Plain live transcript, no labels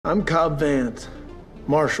I'm Cobb Vanth,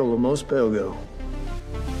 Marshal of Most Pelgo.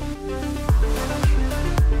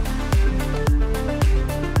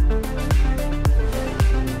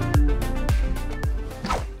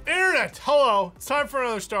 Internet, hello! It's time for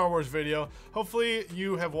another Star Wars video. Hopefully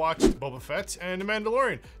you have watched Boba Fett and The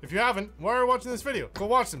Mandalorian. If you haven't, why are you watching this video? Go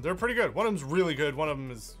watch them, they're pretty good. One of them's really good, one of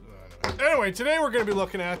them is... Anyway, today we're gonna be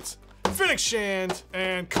looking at Fennec Shand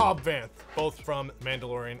and Cobb Vanth, both from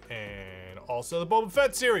Mandalorian and also the Boba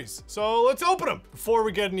Fett series. So let's open them. Before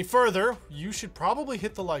we get any further, you should probably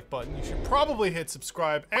hit the like button, you should probably hit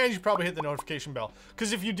subscribe, and you should probably hit the notification bell.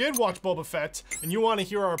 Because if you did watch Boba Fett and you want to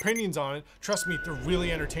hear our opinions on it, trust me, they're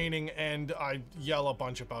really entertaining and I yell a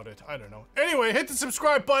bunch about it. I don't know. Anyway, hit the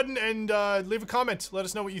subscribe button and leave a comment. Let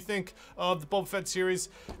us know what you think of the Boba Fett series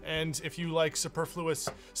and if you like superfluous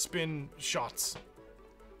spin shots.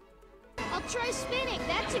 I'll try spinning.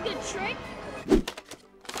 That's a good trick.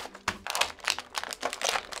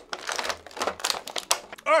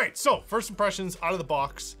 All right, so first impressions out of the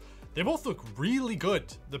box. They both look really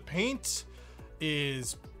good. The paint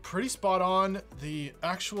is pretty spot on. The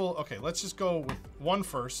actual, okay, let's just go with one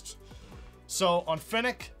first. So on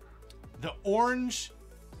Fennec, the orange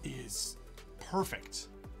is perfect.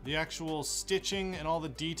 The actual stitching and all the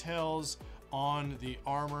details on the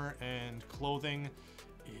armor and clothing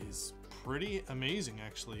is pretty amazing,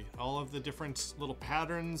 actually. All of the different little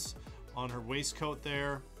patterns on her waistcoat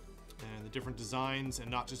there and the different designs, and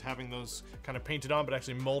not just having those kind of painted on but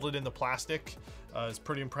actually molded in the plastic is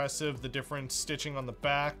pretty impressive. The different stitching on the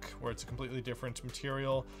back where it's a completely different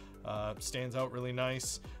material stands out really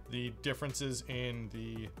nice. The differences in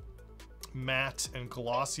the matte and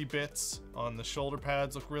glossy bits on the shoulder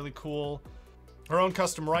pads look really cool. Her own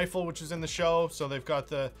custom rifle, which is in the show, so they've got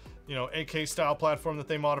the, you know, AK style platform that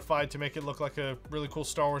they modified to make it look like a really cool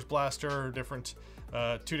Star Wars blaster. Different,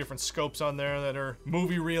 two different scopes on there that are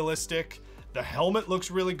movie realistic. The helmet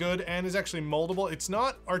looks really good and is actually moldable. It's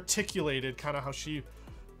not articulated, kind of how she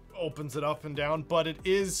opens it up and down, but it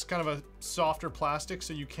is kind of a softer plastic,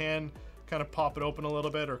 so you can kind of pop it open a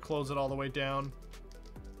little bit or close it all the way down.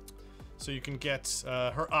 So you can get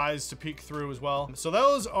her eyes to peek through as well. So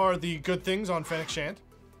those are the good things on Fennec Shand.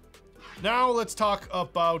 Now let's talk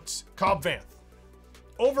about Cobb Vanth.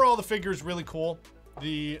 Overall, the figure is really cool.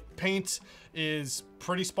 The paint is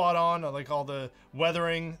pretty spot on. I like all the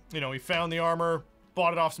weathering. You know, he found the armor,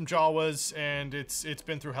 bought it off some Jawas, and it's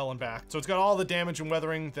been through hell and back. So it's got all the damage and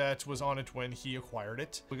weathering that was on it when he acquired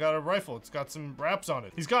it. We got a rifle. It's got some wraps on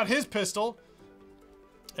it. He's got his pistol,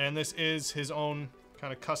 and this is his own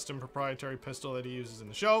kind of custom proprietary pistol that he uses in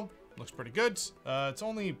the show. Looks pretty good. It's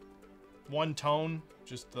only one tone,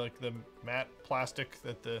 just like the matte plastic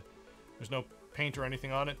that there's no paint or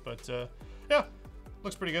anything on it, but yeah,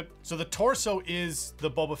 looks pretty good. So the torso is the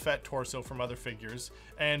Boba Fett torso from other figures,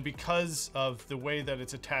 and because of the way that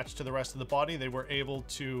it's attached to the rest of the body, they were able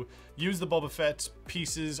to use the Boba Fett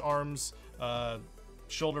pieces, arms,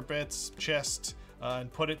 shoulder bits, chest,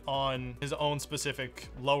 and put it on his own specific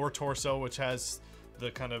lower torso, which has the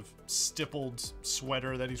kind of stippled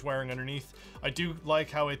sweater that he's wearing underneath. I do like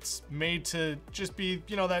how it's made to just be,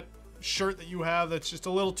 you know, that shirt that you have that's just a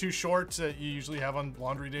little too short that you usually have on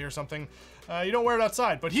laundry day or something. You don't wear it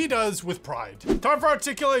outside, but he does with pride. Time for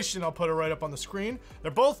articulation. I'll put it right up on the screen. They're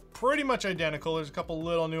both pretty much identical. There's a couple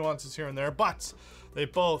little nuances here and there, but they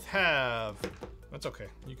both have, that's okay,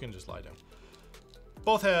 you can just lie down.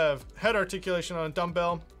 Both have head articulation on a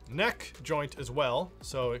dumbbell, neck joint as well,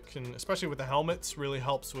 so it can, especially with the helmets, really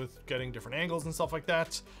helps with getting different angles and stuff like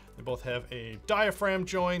that. They both have a diaphragm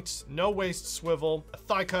joint, no waist swivel, a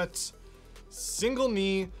thigh cut, single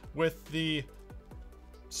knee with the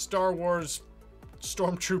Star Wars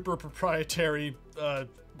Stormtrooper proprietary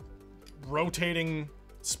rotating,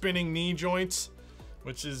 spinning knee joint,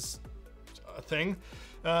 which is a thing.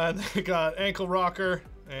 They got ankle rocker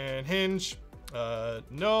and hinge.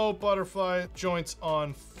 No butterfly joints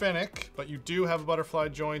on Fennec, but you do have a butterfly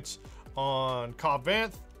joint on Cobb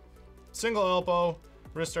Vanth. Single elbow,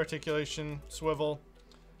 wrist articulation, swivel.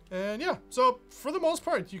 And yeah, so for the most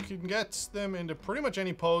part, you can get them into pretty much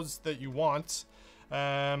any pose that you want. You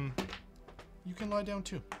can lie down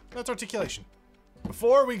too. That's articulation.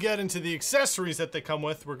 Before we get into the accessories that they come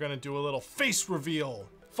with, we're gonna do a little face reveal.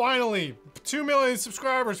 Finally, 2 million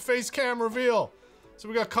subscribers, face cam reveal. So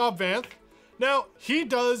we got Cobb Vanth. Now, he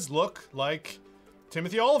does look like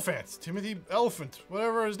Timothy Oliphant, Timothy Elephant,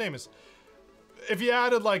 whatever his name is. If you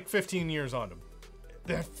added like 15 years on him.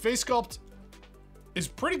 The face sculpt is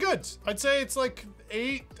pretty good. I'd say it's like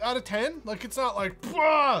 8 out of 10. Like, it's not like,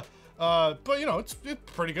 but you know, it's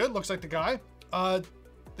pretty good. Looks like the guy.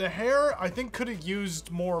 The hair, I think, could have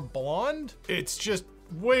used more blonde. It's just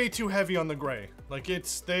way too heavy on the gray. Like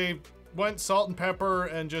they went salt and pepper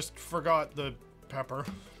and just forgot the pepper.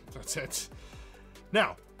 That's it.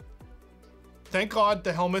 Now, thank God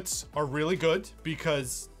the helmets are really good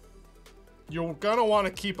because you're gonna want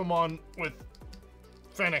to keep them on with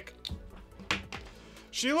Fennec.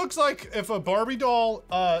 She looks like if a Barbie doll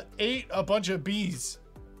ate a bunch of bees.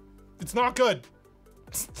 It's not good.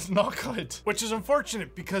 It's not good. Which is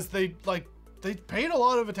unfortunate because they paid a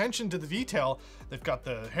lot of attention to the detail. They've got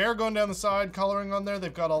the hair going down the side, coloring on there.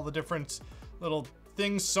 They've got all the different little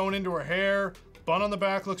things sewn into her hair. Bun on the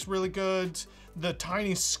back looks really good. The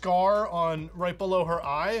tiny scar on right below her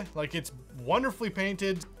eye, like it's wonderfully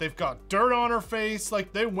painted. They've got dirt on her face.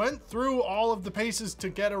 Like they went through all of the paces to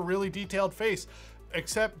get a really detailed face,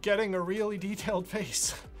 except getting a really detailed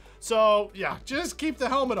face. So yeah, just keep the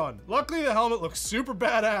helmet on. Luckily the helmet looks super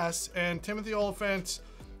badass, and Timothy Olyphant,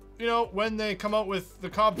 you know, when they come out with the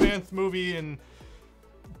Cobb Vanth movie in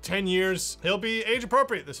 10 years, he'll be age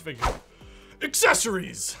appropriate, this figure.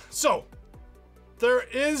 Accessories. So there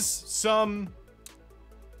is some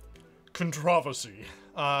controversy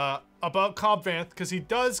about Cobb Vanth because he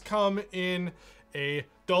does come in a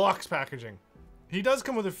deluxe packaging. He does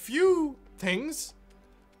come with a few things.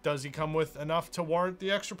 Does he come with enough to warrant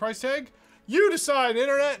the extra price tag? You decide,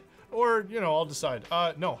 internet, or, you know, I'll decide.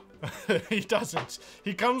 No, he doesn't.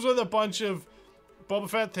 He comes with a bunch of Boba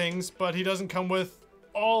Fett things, but he doesn't come with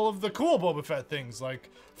all of the cool Boba Fett things like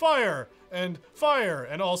fire, and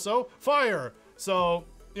also fire. So,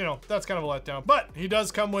 you know, that's kind of a letdown. But he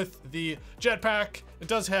does come with the jetpack. It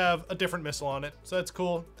does have a different missile on it, so that's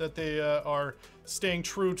cool that they are staying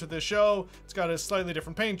true to the show. It's got a slightly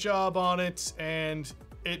different paint job on it, and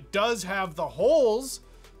it does have the holes.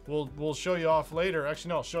 We'll show you off later. Actually,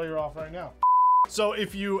 no, I'll show you off right now. So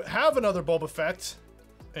if you have another Boba Fett,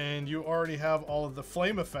 and you already have all of the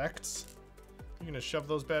flame effects, you're gonna shove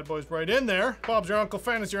those bad boys right in there. Bob's your uncle,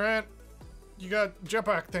 Fan is your aunt. You got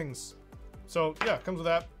jetpack things. So yeah, comes with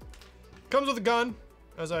that. Comes with a gun,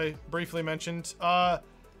 as I briefly mentioned.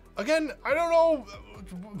 Again, I don't know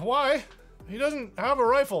why. He doesn't have a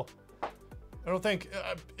rifle. I don't think.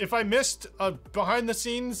 If I missed a behind the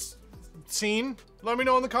scenes scene, let me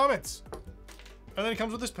know in the comments. And then he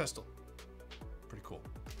comes with this pistol. Pretty cool.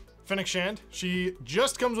 Fennec Shand, she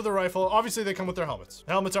just comes with a rifle. Obviously they come with their helmets.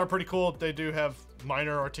 The helmets are pretty cool. They do have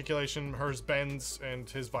minor articulation. Hers bends and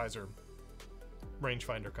his visor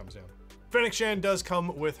rangefinder comes down. Fennec Shand does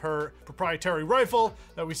come with her proprietary rifle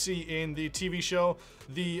that we see in the TV show.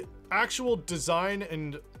 The actual design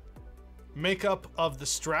and makeup of the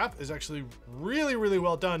strap is actually really, really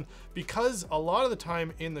well done because a lot of the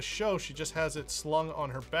time in the show, she just has it slung on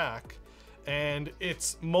her back and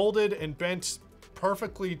it's molded and bent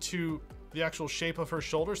perfectly to the actual shape of her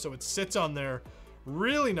shoulder. So it sits on there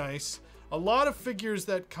really nice. A lot of figures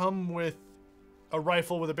that come with a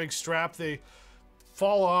rifle with a big strap, they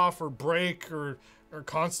fall off or break or are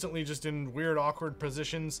constantly just in weird, awkward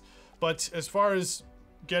positions. But as far as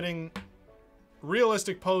getting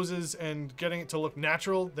realistic poses and getting it to look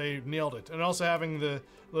natural, they nailed it. And also having the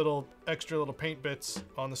little extra little paint bits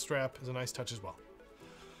on the strap is a nice touch as well.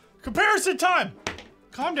 Comparison time!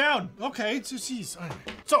 Calm down. Okay, geez.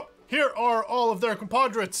 So here are all of their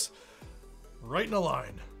compadres right in a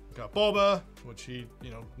line. We've got Boba, which he,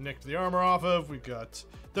 you know, nicked the armor off of. We've got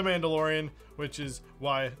the Mandalorian, which is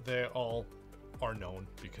why they all are known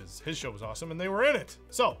because his show was awesome and they were in it.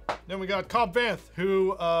 So then we got Cobb Vanth,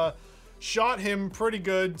 who shot him pretty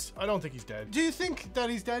good. I don't think he's dead. Do you think that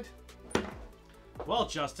he's dead? Well,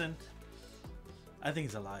 Justin, I think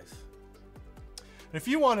he's alive. And if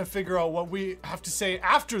you want to figure out what we have to say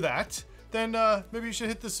after that, then maybe you should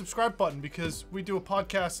hit the subscribe button because we do a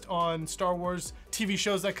podcast on Star Wars TV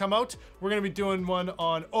shows that come out. We're going to be doing one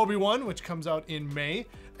on Obi-Wan, which comes out in May.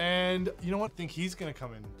 And you know what? I think he's going to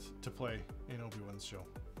come in to play in Obi-Wan's show.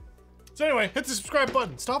 So anyway, hit the subscribe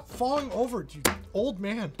button. Stop falling over, you old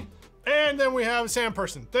man. And then we have Sam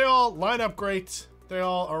Person. They all line up great. They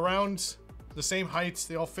all around the same heights.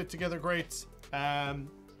 They all fit together great.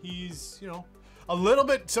 He's, you know, a little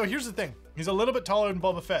bit, so here's the thing. He's a little bit taller than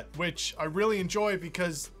Boba Fett, which I really enjoy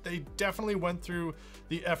because they definitely went through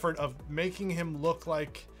the effort of making him look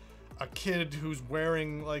like a kid who's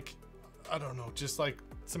wearing, like, I don't know, just like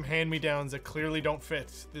some hand-me-downs that clearly don't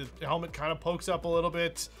fit. The helmet kind of pokes up a little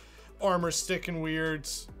bit. Armor's sticking weird.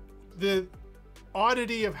 The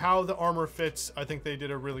oddity of how the armor fits, I think they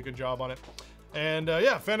did a really good job on it. And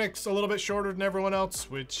yeah, Fennec's a little bit shorter than everyone else,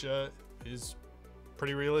 which is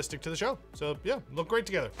pretty realistic to the show. So yeah, look great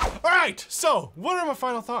together. All right, so what are my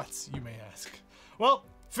final thoughts, you may ask? Well,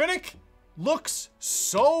 Fennec looks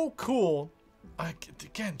so cool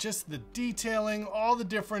Again, just the detailing, all the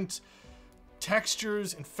different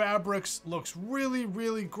textures and fabrics looks really,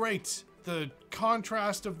 really great. The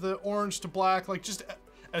contrast of the orange to black, like just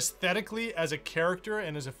aesthetically as a character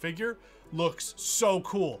and as a figure, looks so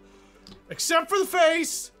cool. Except for the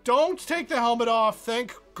face. Don't take the helmet off.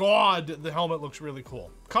 Thank God the helmet looks really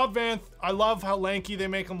cool. Cobb Vanth, I love how lanky they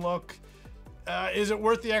make him look. Is it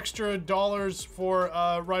worth the extra dollars for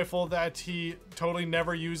a rifle that he totally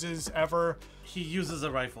never uses ever? He uses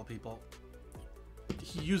a rifle, people.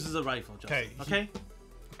 He uses a rifle, Justin. Okay?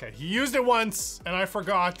 Okay, he used it once, and I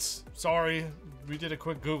forgot. Sorry. We did a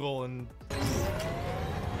quick Google, and... I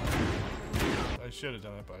should have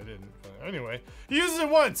done it, but I didn't. But anyway, he uses it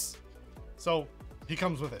once! So, he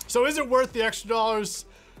comes with it. So is it worth the extra dollars?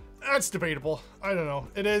 That's debatable. I don't know.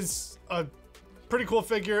 It is a pretty cool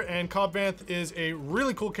figure, and Cobb Vanth is a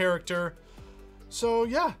really cool character. So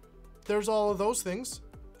yeah, there's all of those things.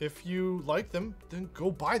 If you like them, then go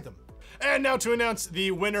buy them. And now to announce the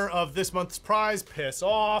winner of this month's prize. Piss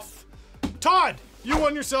off. Todd, you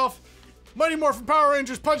won yourself Mighty Morphin Power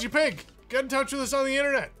Rangers Pudgy Pig. Get in touch with us on the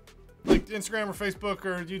internet. Like Instagram or Facebook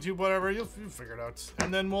or YouTube, whatever, you'll figure it out.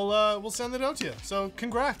 And then we'll send it out to you. So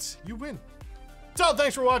congrats, you win. So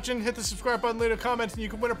thanks for watching. Hit the subscribe button, leave a comment, and you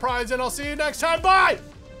can win a prize, and I'll see you next time. Bye!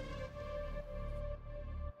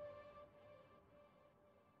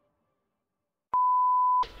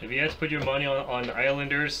 If you had to put your money on the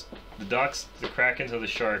Islanders, the Ducks, the Krakens, or the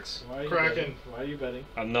Sharks? Why are you Kraken. betting? Why are you betting?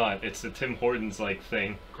 I'm not. It's the Tim Hortons like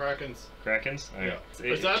thing. Krakens. Krakens? Yeah.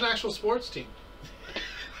 Is that an actual sports team?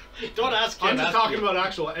 Don't ask him. I'm just talking about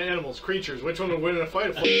actual animals, creatures. Which one would win in a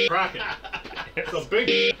fight? A Kraken. It's a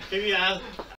big... Yeah.